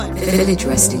Village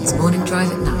Resting's Morning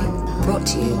Drive at Night, brought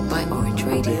to you by Orange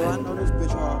Radio.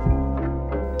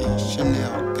 In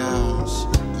Chanel gowns,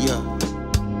 yeah.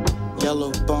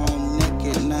 Yellow bone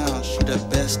naked now, she the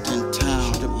best in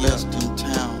town, the best in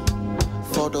town.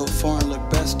 Photo foreign look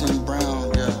best in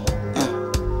brown, yeah.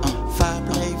 Five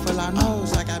play full our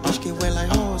nose, like I bitch get wet like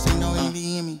hoes, ain't no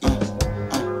envy in me.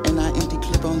 And I empty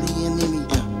clip on the enemy,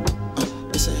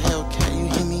 it's a Hellcat, you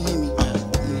hear me, you hear me.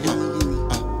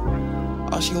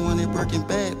 All she wanted Birkin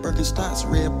bag, Birkin stocks,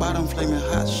 red bottom, flaming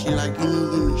hot. She like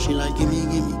gimme, she like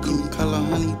gimme, color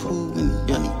honey poo,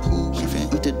 honey poo. She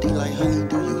fin eat the D like honey,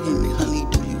 do you hear me? Honey,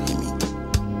 do you hear me?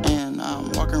 And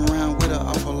I'm walking around with an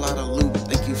awful lot of loot.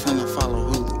 Think you finna follow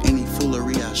who? Any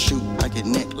foolery I shoot. I get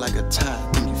neck like a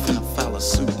tie. Think you finna follow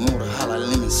suit? Motor holla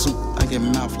lemon soup. I get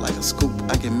mouth like a scoop.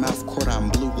 I get mouth cordon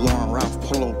blue. Lauren Ralph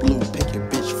polo blue. Pick your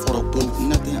bitch photo booth.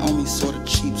 Nothing on me sorta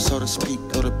cheap, so to speak.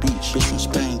 Go to beach. Bitch from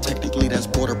Spain, technically that's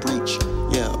border breach.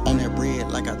 Yeah, on that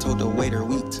bread like I told the waiter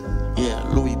wheat. Yeah,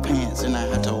 Louis pants and I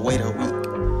had to wait a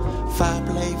week. Five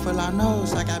blade full our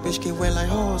nose, like I bitch get wet like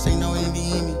hoes, ain't no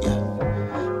envy in me,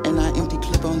 yeah. And I empty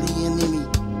clip on the enemy.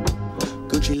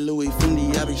 Gucci, Louis,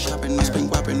 Fendi, I be shopping, I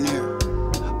spend guap in there.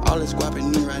 All this guap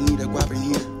in here, I need a guap in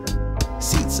here.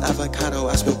 Seats, avocado,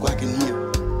 I spill guac in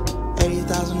here.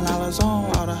 $80,000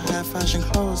 on all the high fashion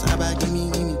clothes, I buy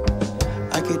gimme.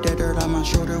 I get that dirt on my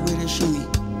shoulder with a shimmy.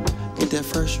 Get that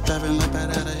first driving like right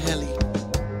out of heli.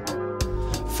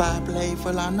 Five blade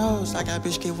full our nose, like I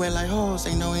bitch get wet like hoes,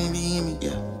 ain't no envy in me,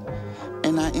 yeah.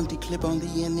 And I empty clip on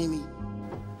the enemy.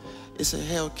 It's a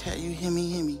Hellcat, you hear me,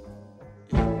 hear me.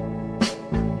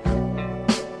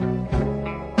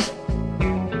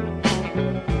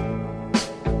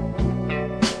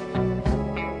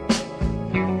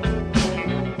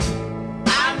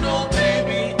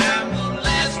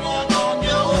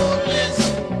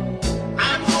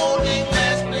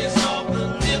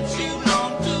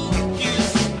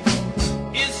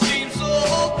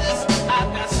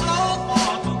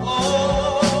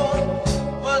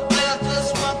 But there's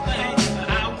just one thing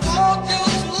I want you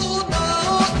to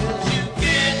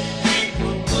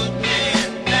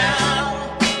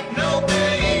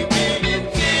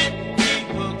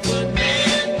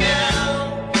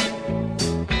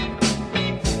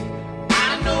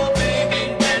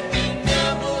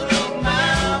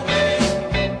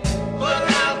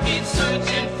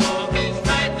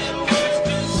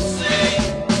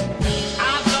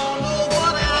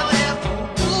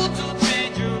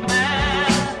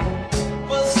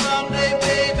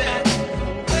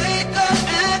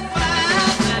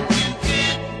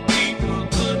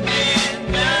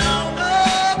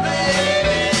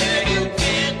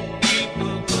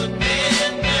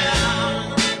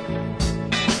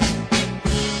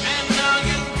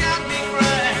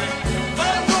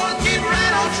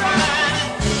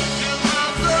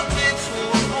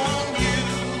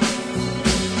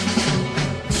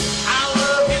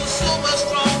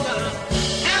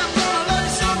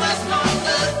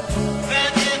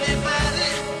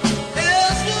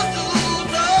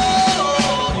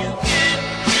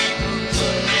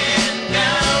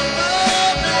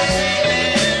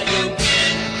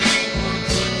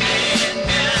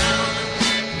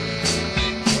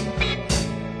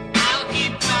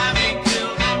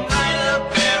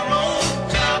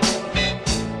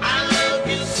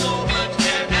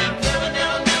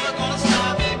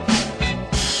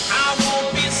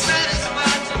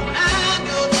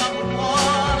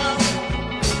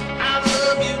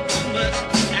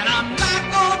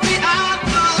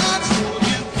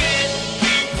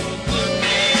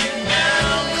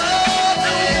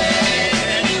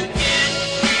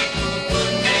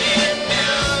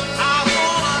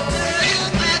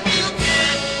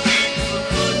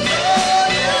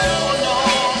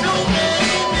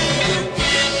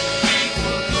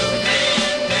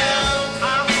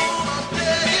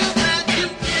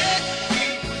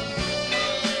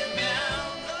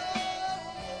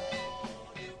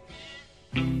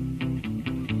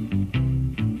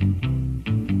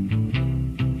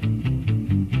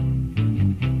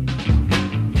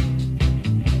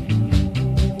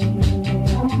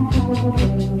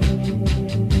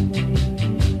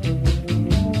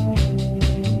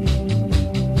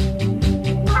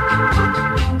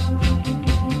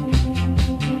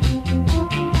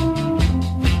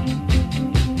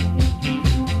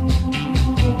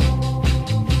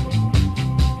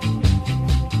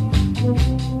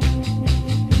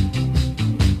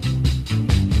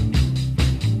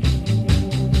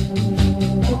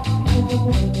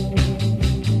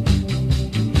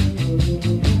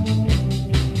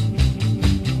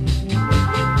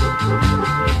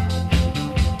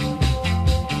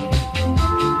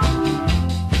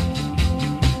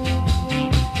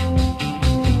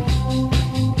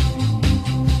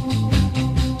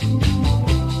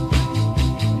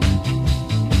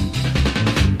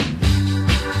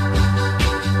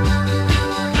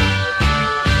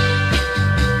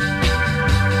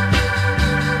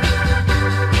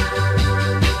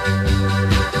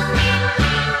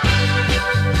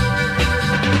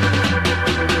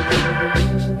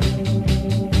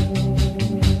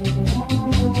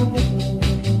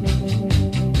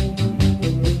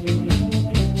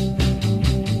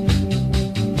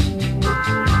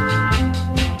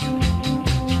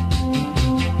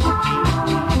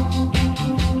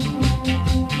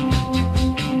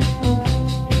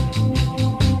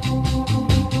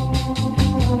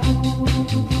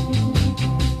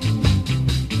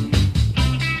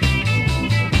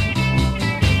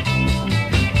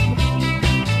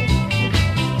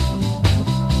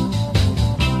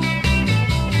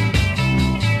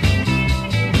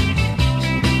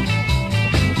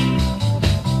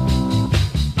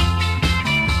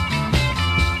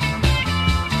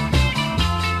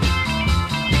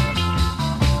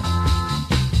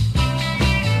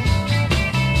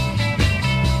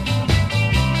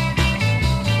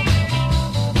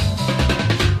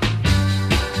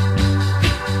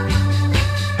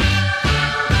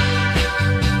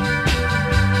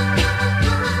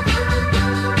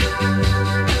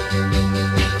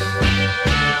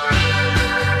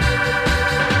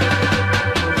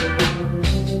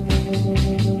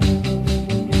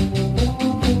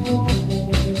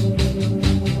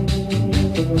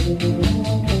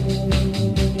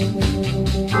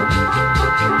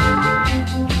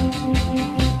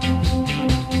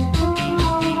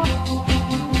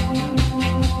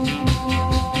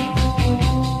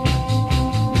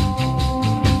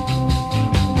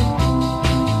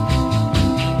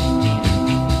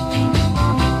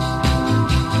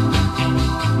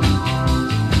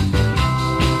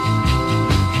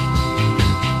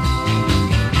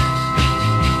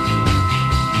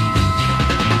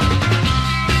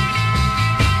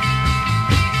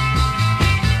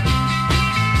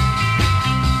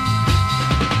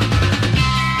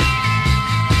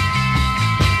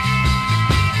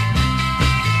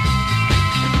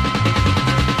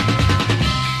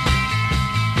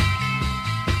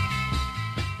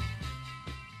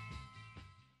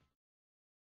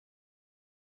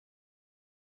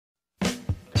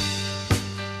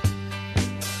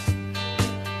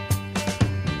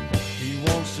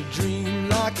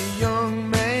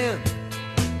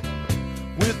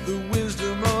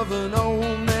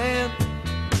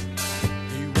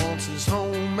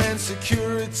and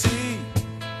security.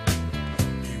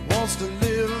 He wants to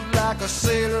live like a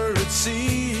sailor at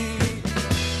sea.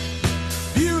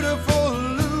 Beautiful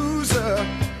loser,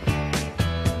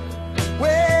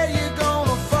 where you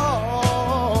gonna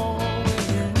fall when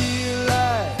you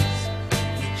realize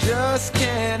you just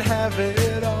can't have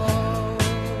it all?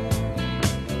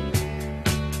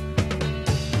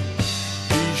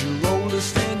 He's your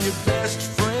oldest and your best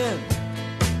friend.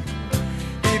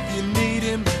 If you need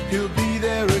him, he'll be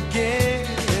there again.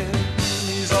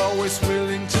 He's always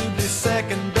willing to be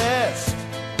second best,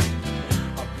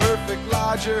 a perfect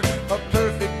lodger, a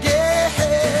perfect guest.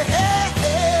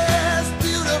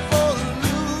 Beautiful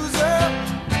loser,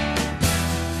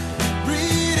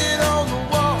 read it on the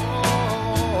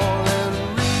wall and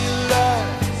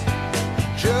realize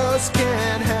just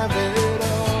can't have it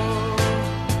all.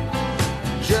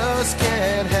 Just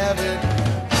can't have it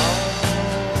all.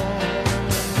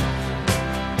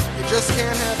 You just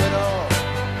can't have it all.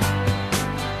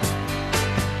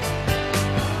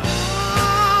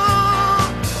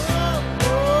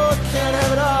 Can't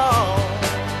have it all.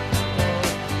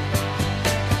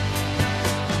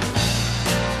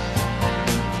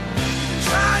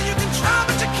 You can try,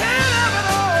 but you can't have it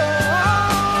all.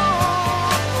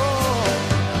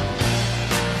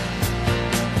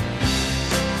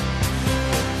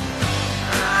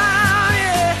 Ah,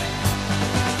 yeah.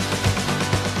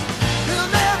 He'll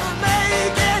never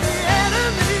make any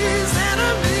enemies,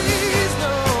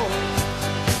 no.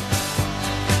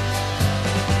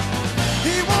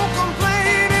 He won't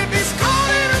complain if he's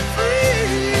caught in a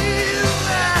freeze.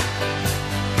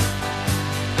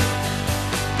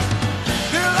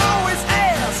 He'll always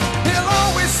ask, he'll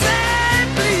always say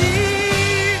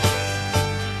please.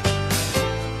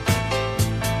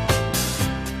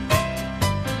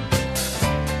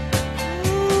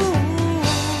 Ooh.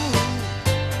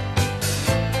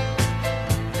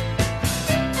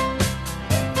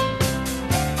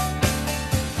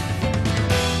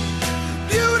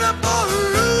 Beautiful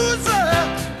loser,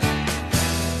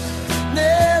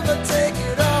 never take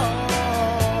it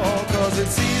all, 'cause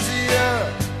it's easier,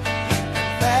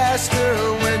 faster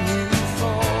when you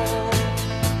fall.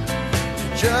 You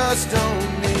just don't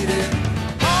need it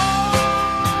all.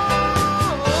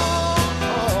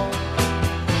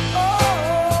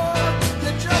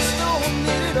 You just don't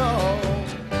need it all.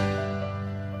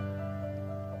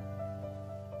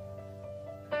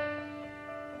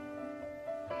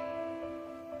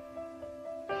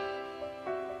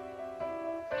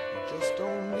 Just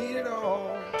don't need it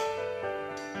all.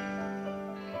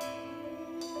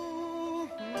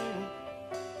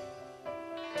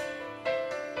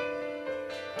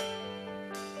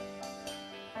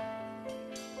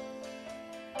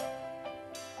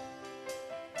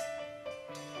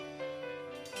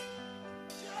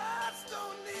 Just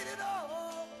don't need it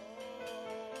all.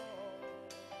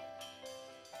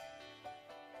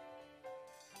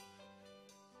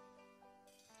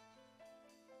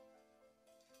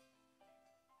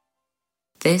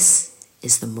 This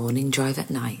is the morning drive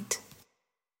at night.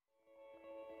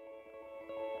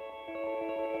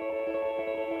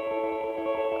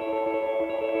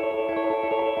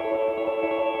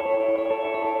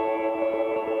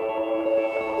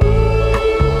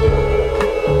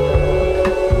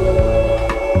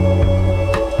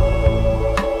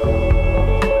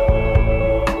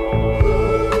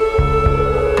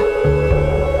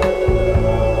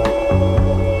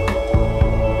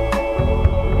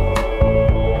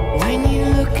 When you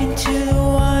look into the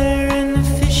water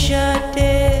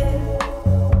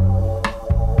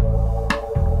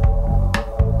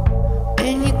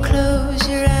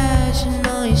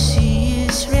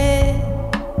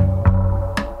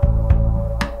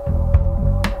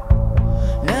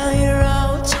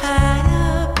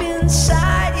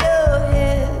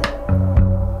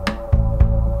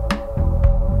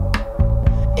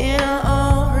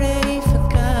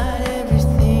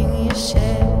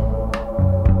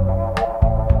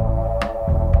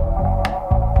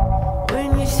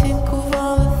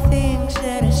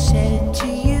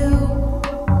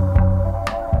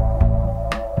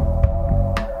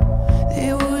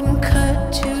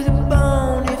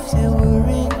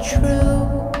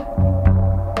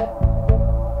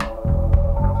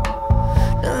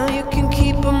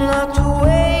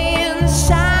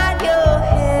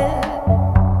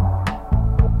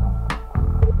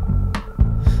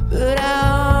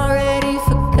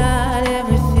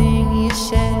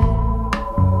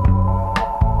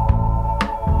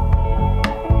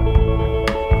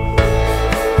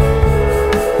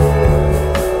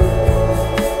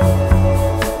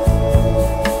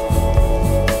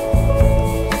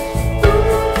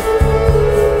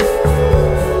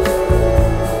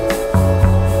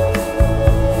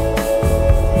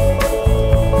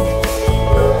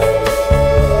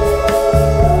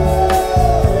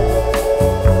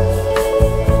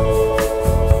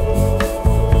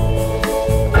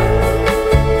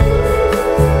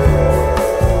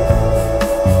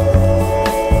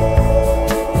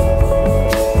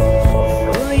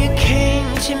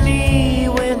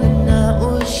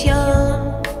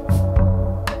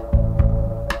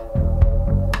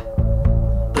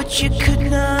you could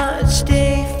not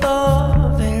stay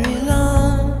for very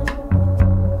long.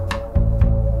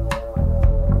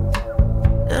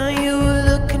 Now you were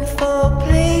looking for a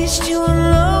place to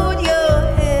unload your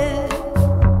head,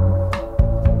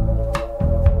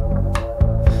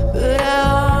 but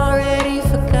I already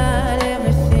forgot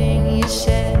everything you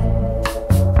said.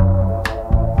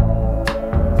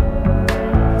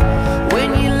 When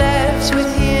you left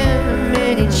with him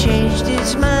and he changed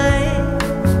his mind,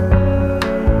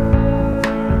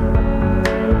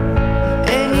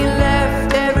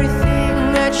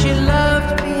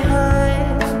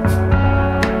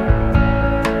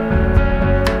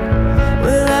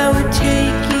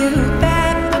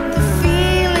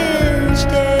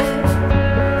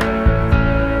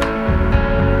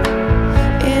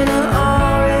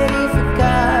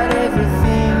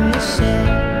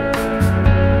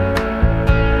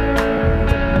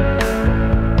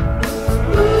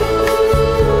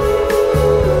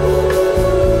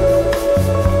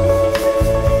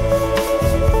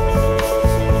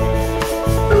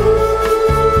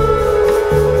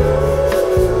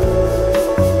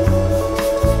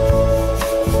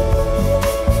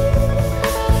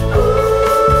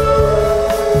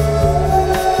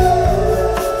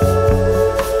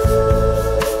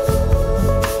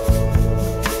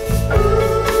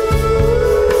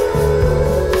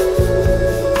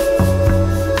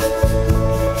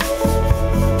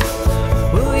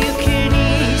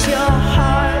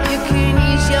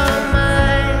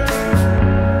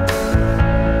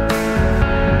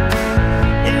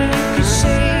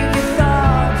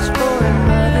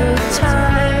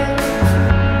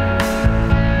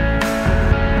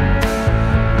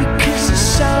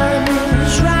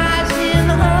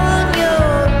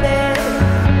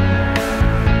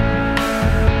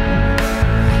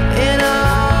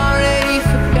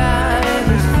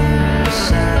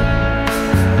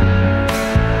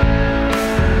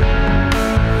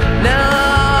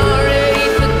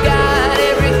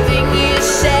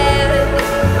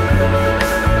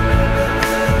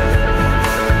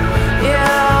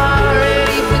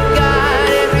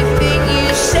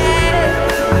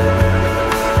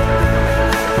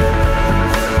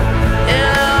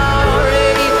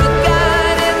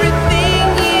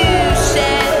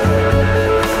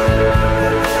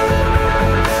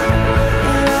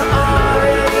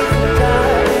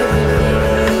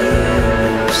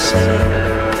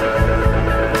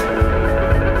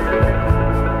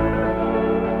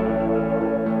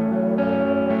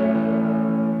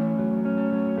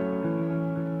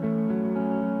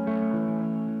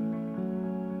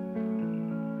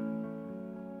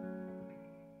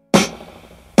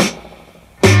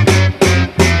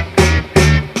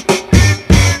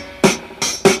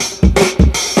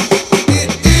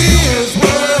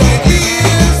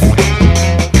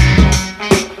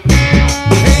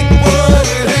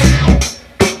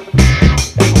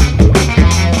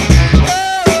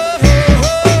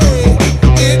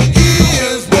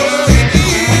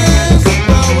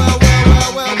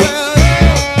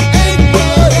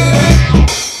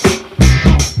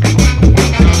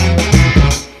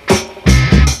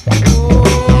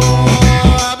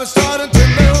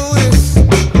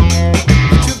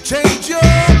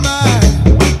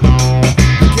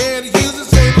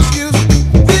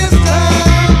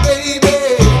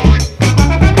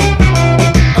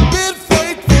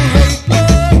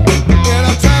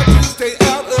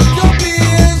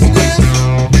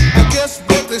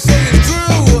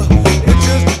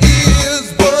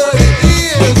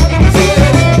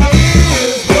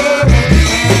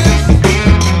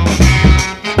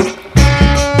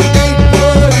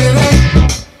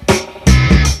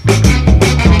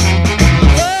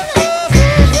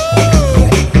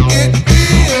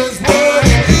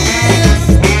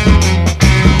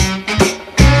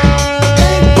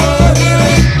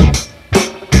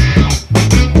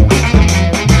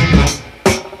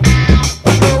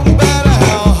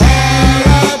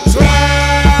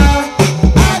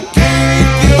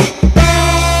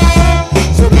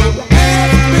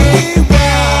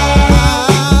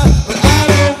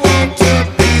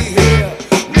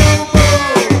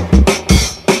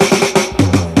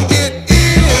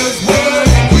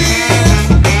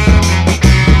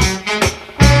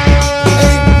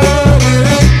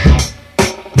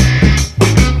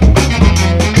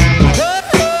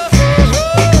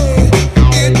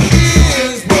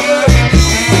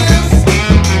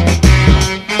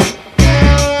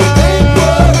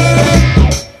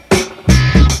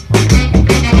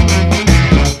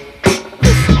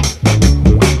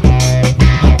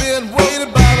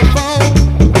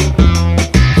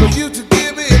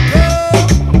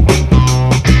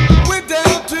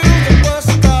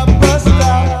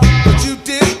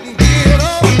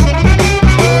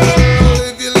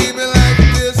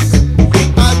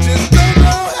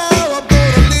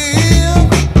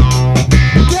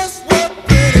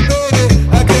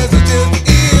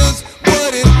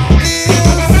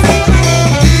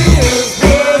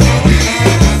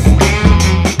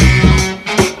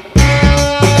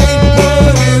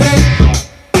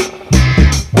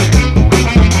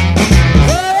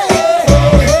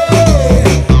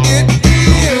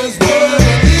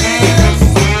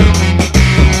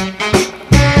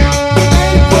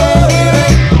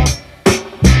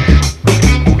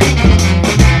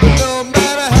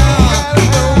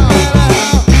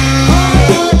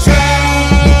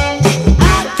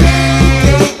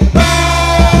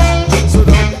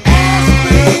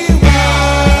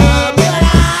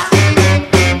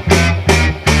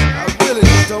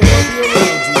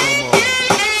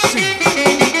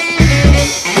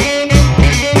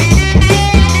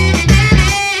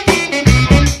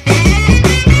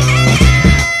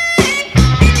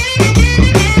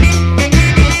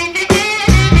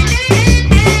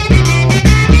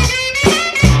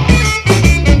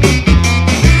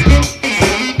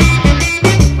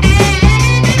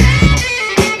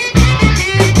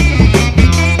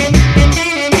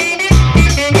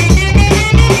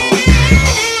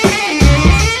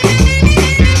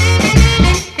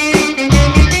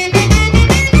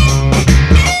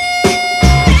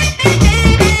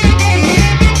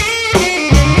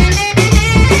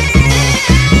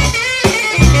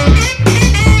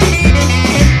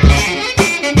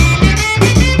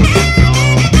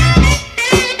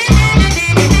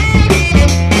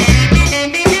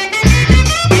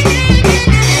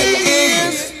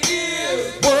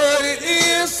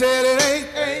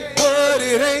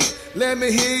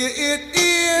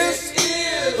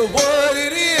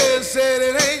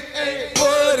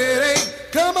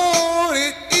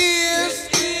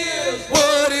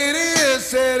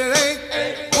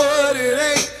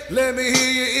 Let me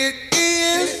hear you. It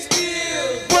is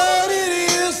what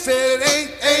it is. Said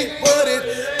it ain't what it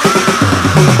is.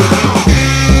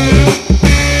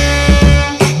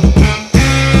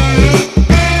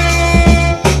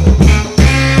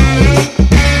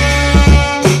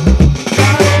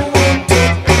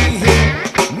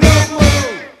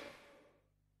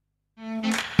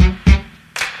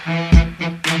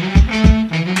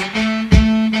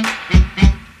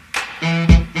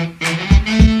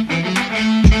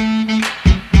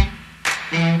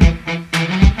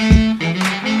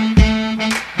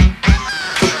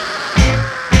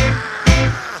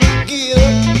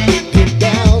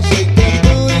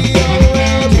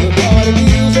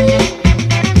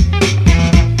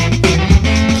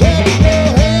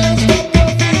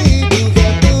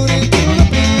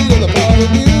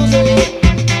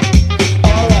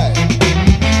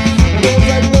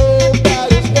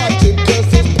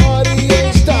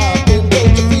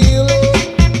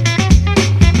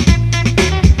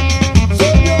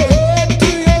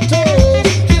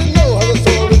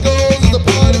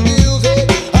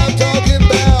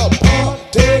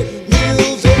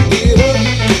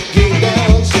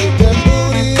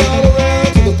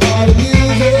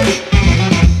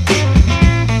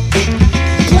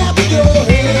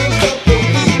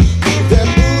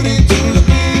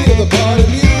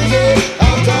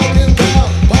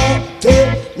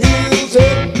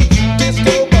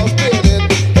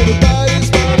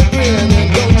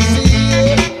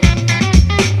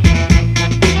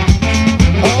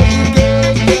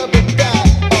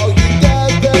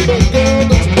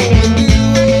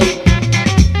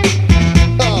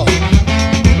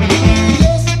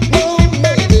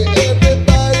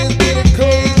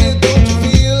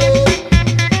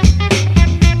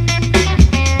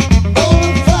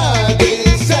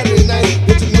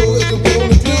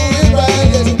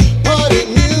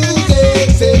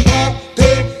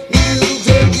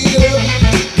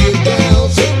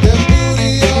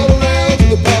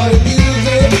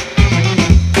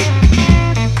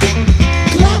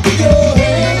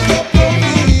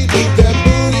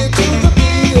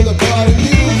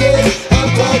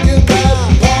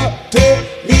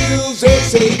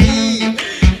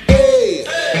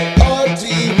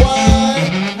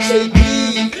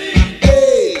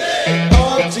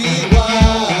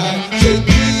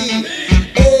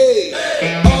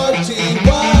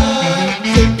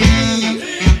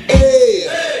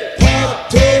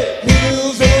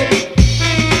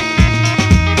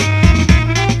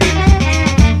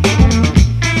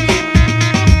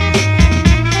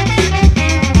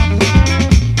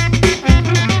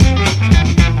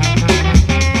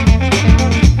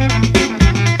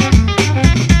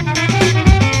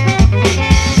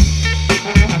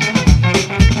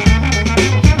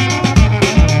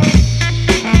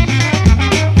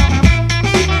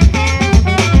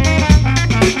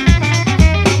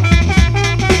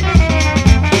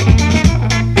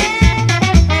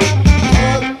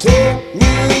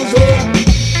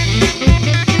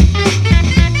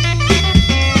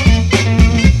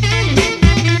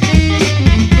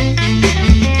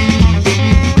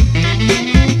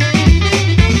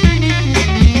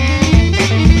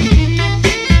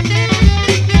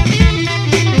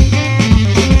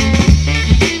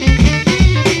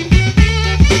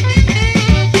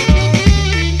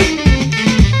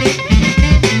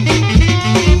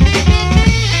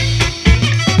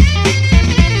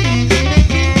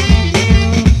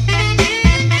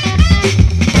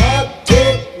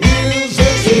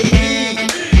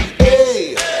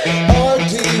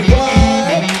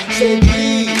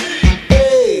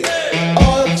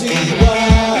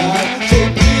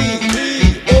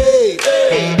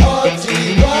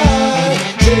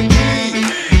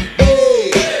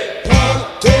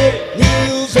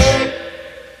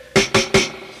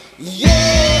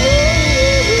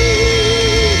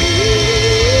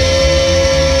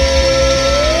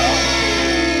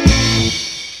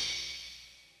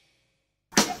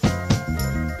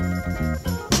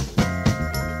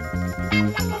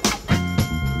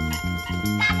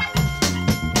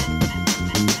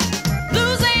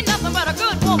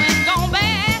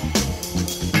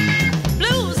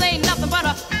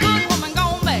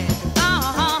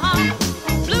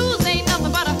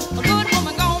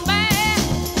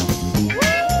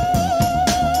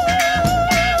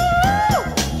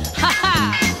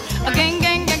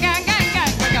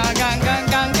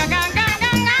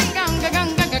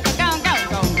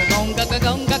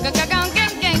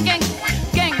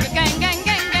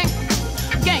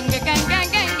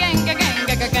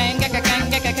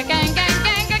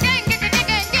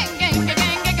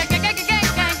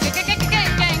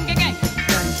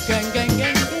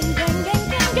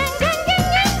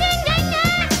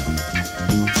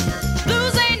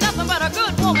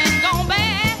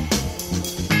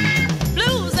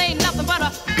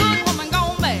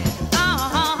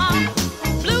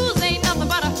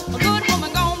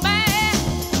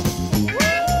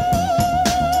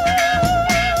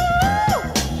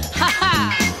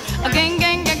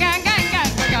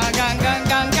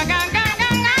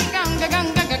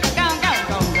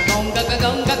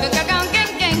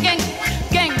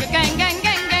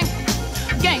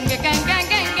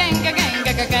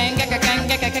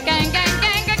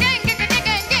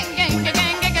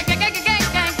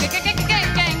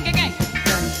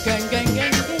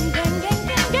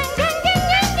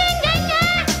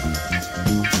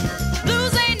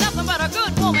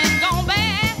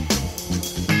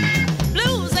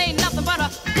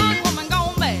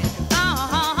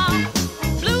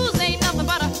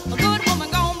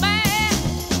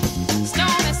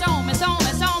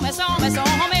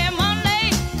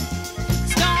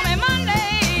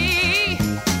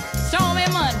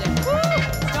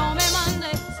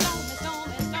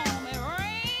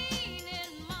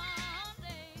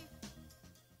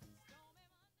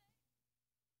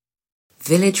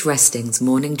 Village Resting's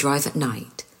Morning Drive at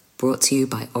Night, brought to you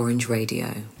by Orange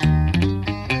Radio.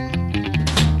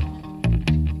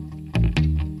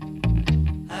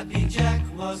 Happy Jack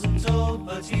wasn't old,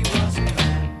 but he was a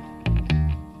man.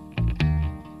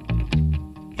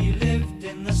 He lived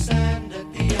in the sand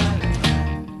at the island.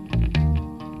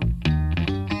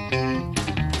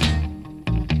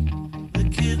 The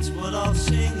kids would all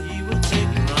sing, he would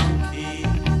take the wrong key.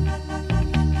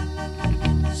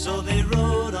 So they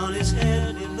rode on his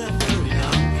head in the furry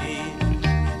donkey.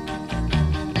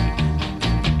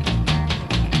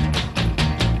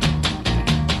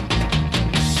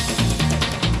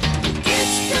 The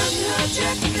kids couldn't hurt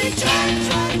Jack, they tried.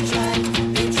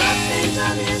 They dropped things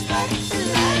on his back, and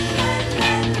lie.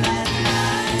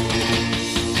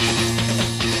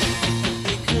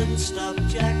 They couldn't stop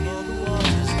Jack or the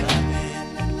waters lapping.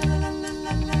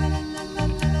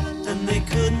 And they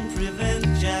couldn't prevent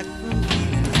Jack from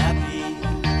being happy.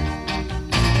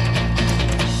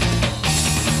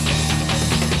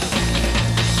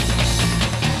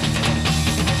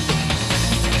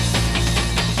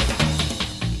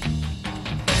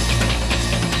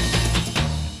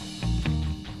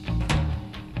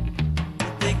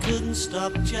 They couldn't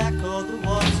stop Jack or the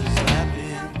waters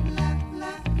lapping.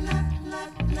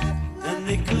 And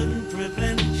they couldn't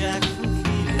prevent Jack from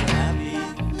feeling happy.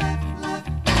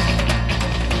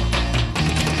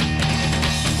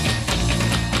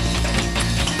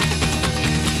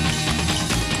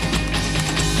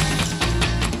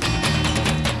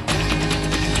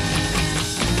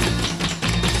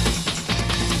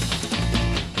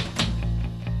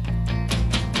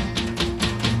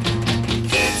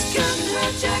 Kids couldn't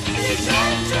hurt Jack, they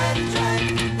tried.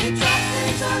 They dropped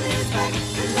things on his back,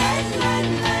 and lie.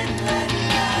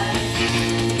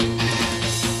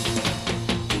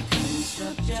 They couldn't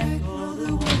stop Jack or the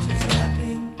waters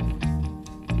lapping.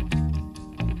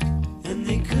 And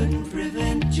they couldn't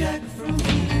prevent Jack from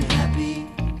being happy.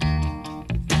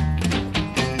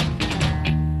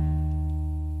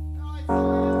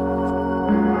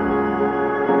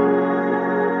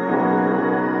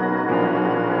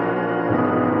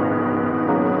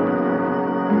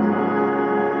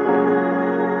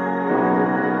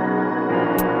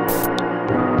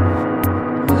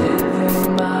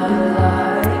 Living my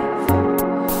life,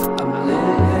 I'm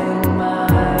living my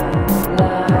life,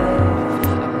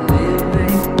 I'm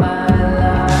living my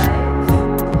life,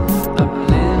 I'm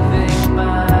living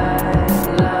my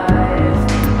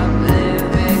life, I'm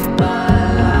living my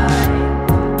life,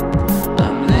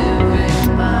 I'm living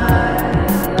my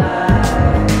life,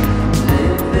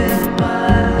 living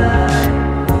my life,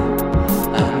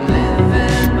 I'm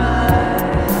living my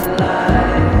life.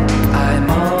 I'm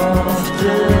off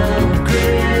the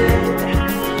grid,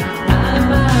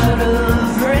 I'm out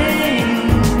of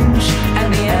range, and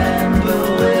the amber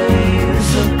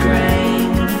waves of grain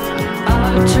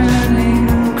are turning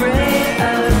grey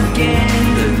again.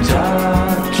 The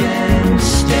darkened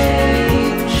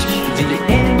stage, the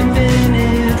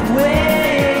infinite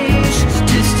ways,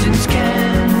 distance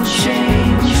can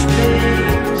change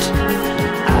fate.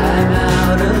 I'm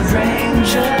out of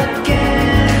range again.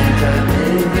 I'm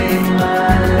living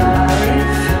my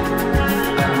life.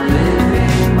 I'm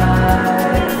living my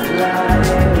life.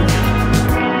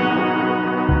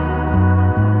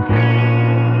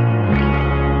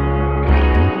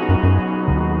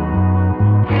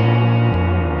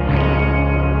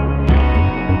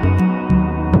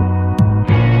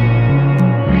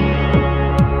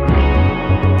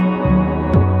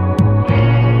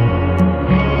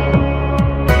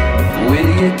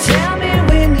 Will you tell me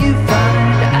when you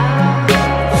find out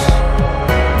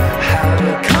how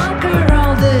to conquer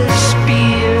all this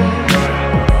fear?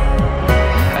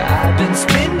 I've been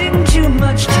spending too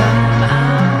much time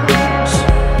out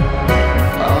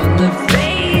on the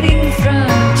fading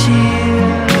frontier.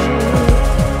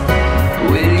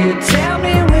 Will you tell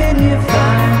me when you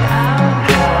find out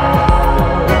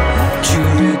how to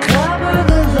recover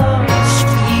the lost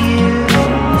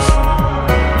years?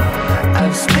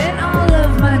 I've spent all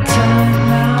of my time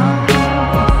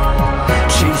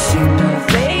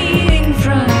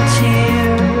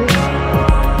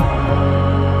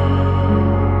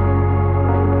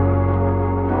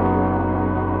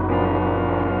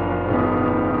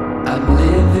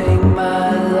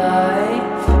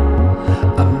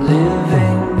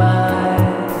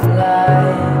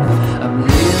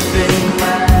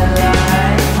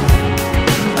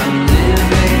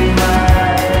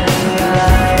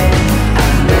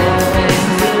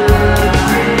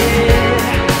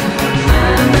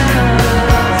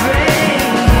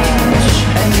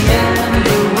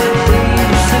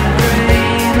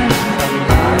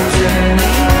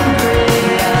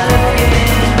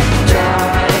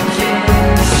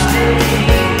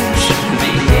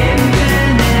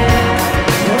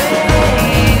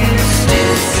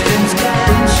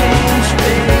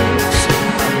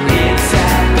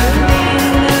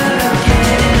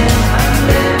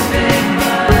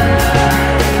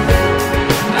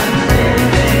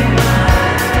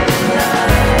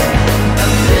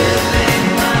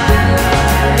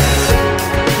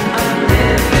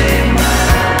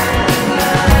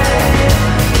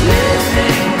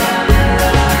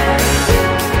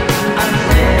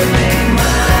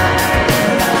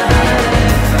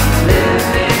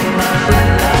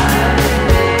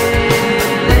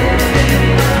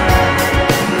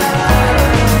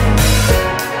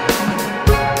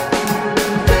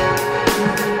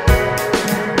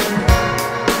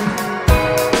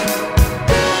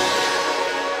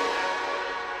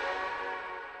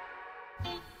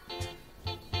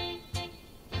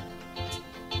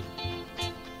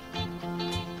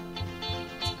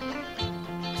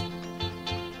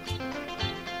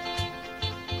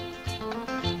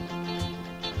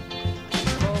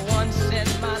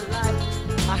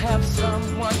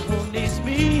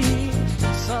me,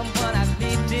 someone I've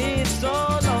needed so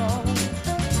long.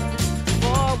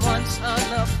 For once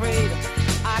unafraid,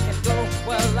 I can go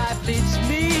where life leads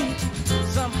me.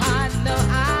 Somehow I know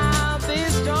I'll be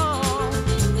strong.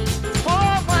 For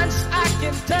once I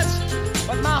can touch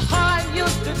what my heart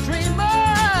used to dream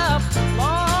of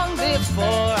long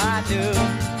before I knew.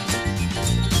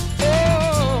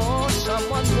 Oh,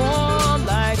 someone warm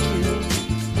like you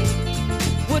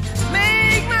would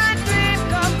make my dream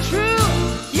come true.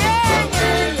 Yeah,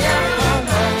 yeah, yeah. For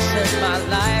once in my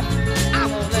life, I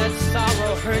won't let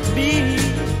sorrow hurt me,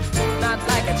 not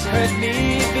like it's hurt me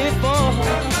before.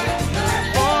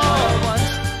 For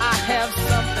once I have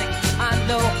something I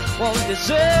know won't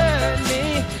desert me.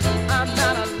 I'm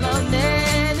not alone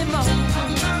anymore.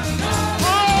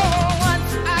 For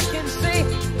once I can say,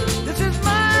 this is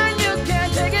mine, you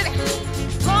can't take it.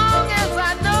 Long as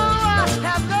I know I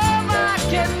have love, I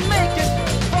can make it.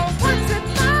 For once in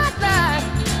my life,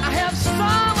 I have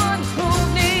someone who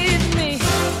needs me.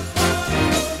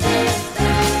 Hey,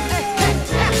 hey, hey,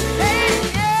 hey,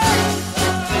 yeah.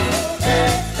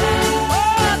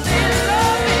 Oh, they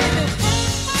love me.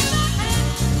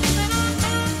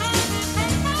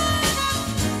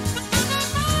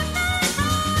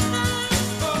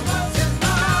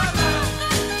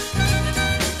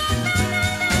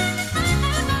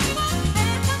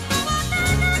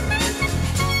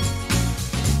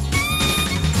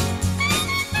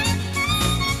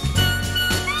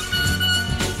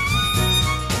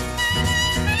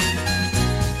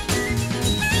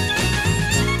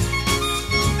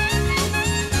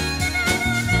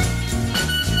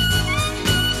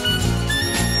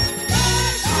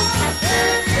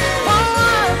 For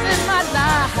once in my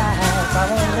life. I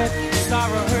won't let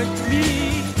sorrow hurt me,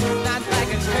 not like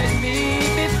it's hurt me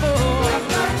before.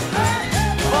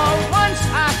 For once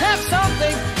I have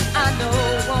something I know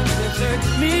won't desert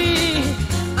me.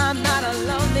 I'm not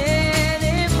alone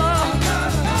anymore.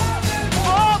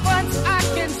 For once I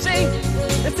can say,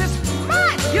 this is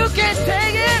mine, you can't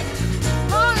take it.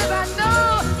 Long as I know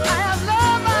I have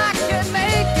love, I can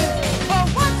make it. For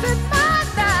once in my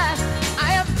life, I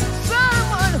have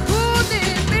someone who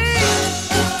needs me.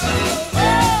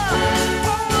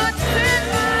 For once in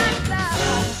my life,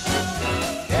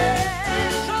 yeah,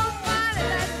 somebody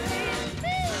that needs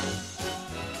me.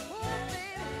 Oh,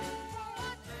 baby, for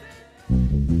once in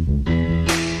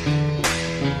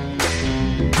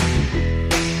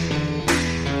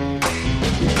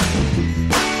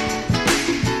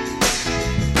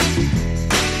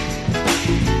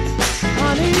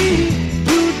Honey,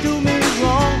 you do me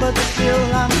wrong, but still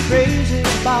I'm crazy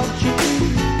about you.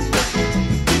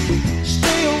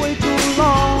 Stay away too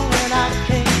long and I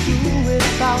can't do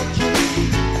without you.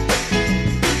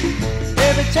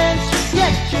 Every chance you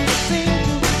get, you seem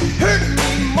to hurt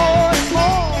me more and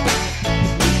more.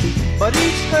 But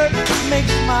each hurt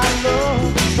makes my love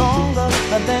stronger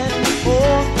than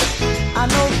before. I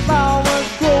know flowers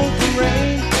grow from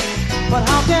rain, but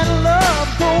how can love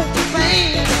grow from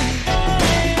pain?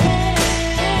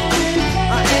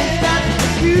 Ain't that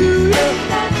peculiar?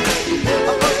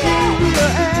 A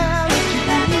peculiarity.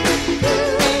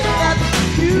 Ain't that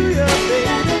peculiar,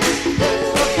 baby?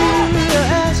 Peculiar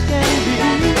as can be.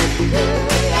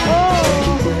 Oh,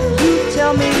 you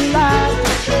tell me lies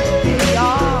that should be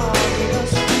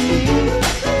obvious to me.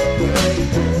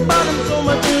 But I'm so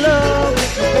much in love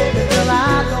with you, baby, till I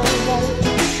don't want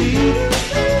to see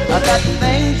that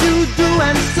things you do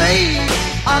and say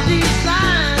are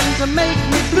designed to make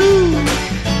me blue.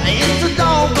 It's a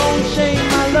doggone shame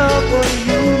my love for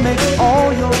you makes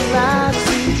all your lies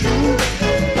seem true.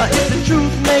 If the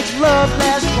truth makes love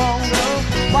last longer,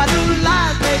 why do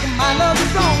lies make my love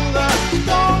stronger?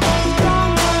 Stronger,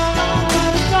 stronger,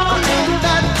 stronger. Ain't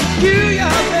that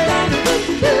peculiar, baby?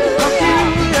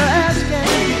 Peculiar as can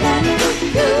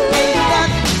be. Ain't that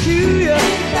peculiar?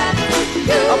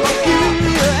 A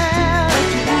peculiar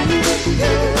attitude.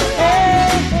 Hey.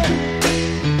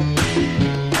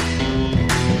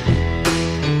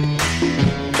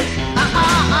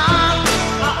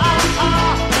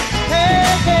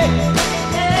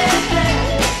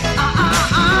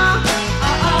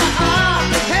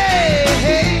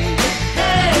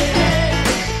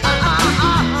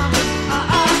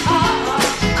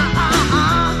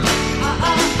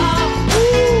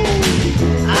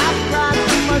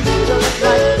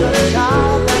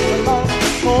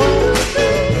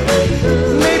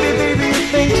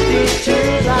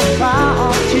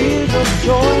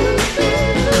 Joy,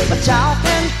 a child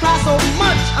can cry so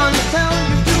much until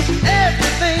you do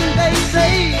everything they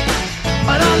say.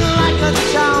 But unlike a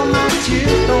child, my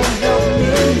tears don't help me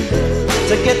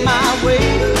to get my way.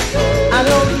 I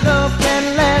know love can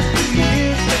last 2 years.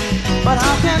 But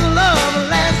how can love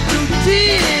last through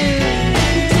tears?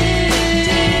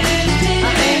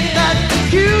 I ain't that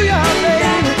peculiar,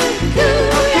 baby.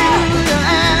 Peculiar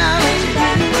and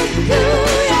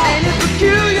ain't it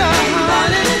peculiar,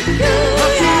 honey?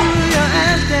 Peculiar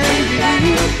as can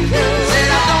be. Said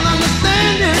I don't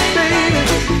understand it, baby.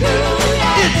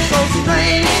 It's so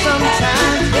strange to